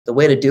The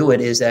way to do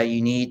it is that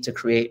you need to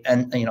create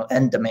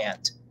end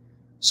demand.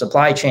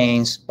 Supply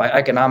chains, by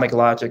economic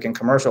logic and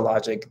commercial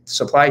logic,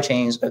 supply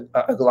chains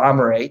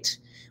agglomerate,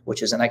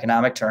 which is an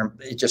economic term.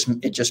 It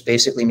just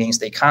basically means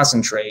they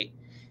concentrate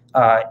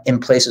in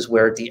places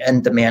where the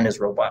end demand is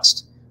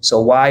robust.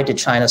 So why did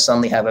China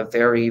suddenly have a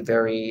very,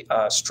 very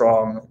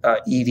strong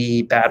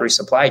EV battery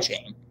supply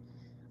chain?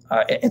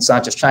 It's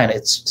not just China,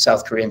 it's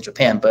South Korea and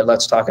Japan, but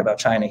let's talk about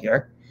China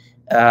here.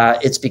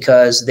 It's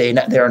because they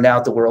are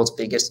now the world's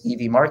biggest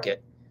EV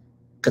market,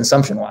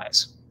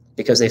 consumption-wise,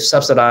 because they've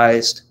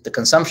subsidized the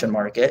consumption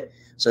market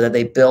so that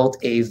they built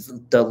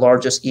the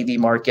largest EV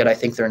market. I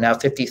think they're now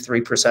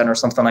 53% or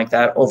something like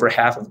that, over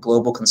half of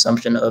global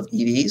consumption of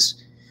EVs.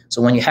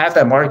 So when you have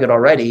that market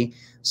already,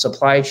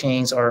 supply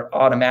chains are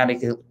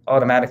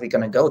automatically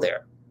going to go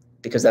there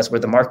because that's where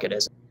the market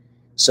is.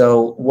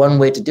 So one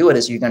way to do it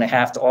is you're going to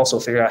have to also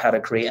figure out how to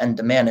create end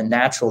demand, and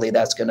naturally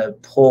that's going to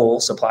pull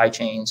supply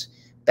chains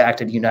back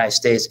to the United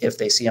States if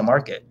they see a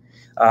market.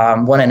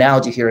 One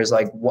analogy here is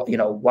like,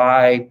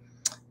 why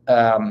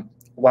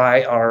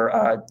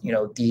are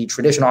the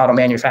traditional auto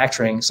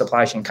manufacturing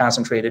supply chain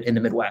concentrated in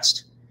the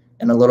Midwest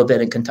and a little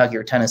bit in Kentucky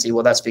or Tennessee?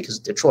 Well, that's because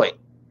of Detroit,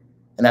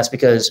 and that's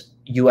because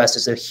U.S.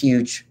 is a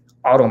huge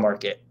auto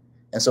market,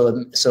 and so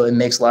it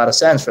makes a lot of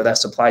sense for that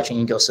supply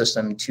chain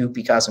ecosystem to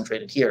be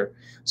concentrated here.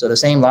 So the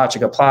same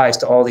logic applies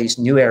to all these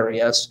new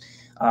areas,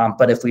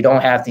 but if we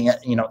don't have the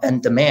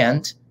end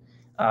demand,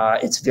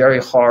 it's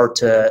very hard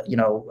to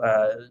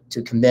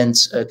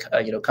convince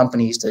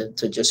companies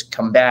to just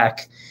come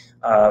back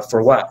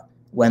for what,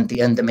 when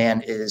the end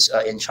demand is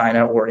in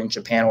China or in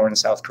Japan or in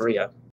South Korea.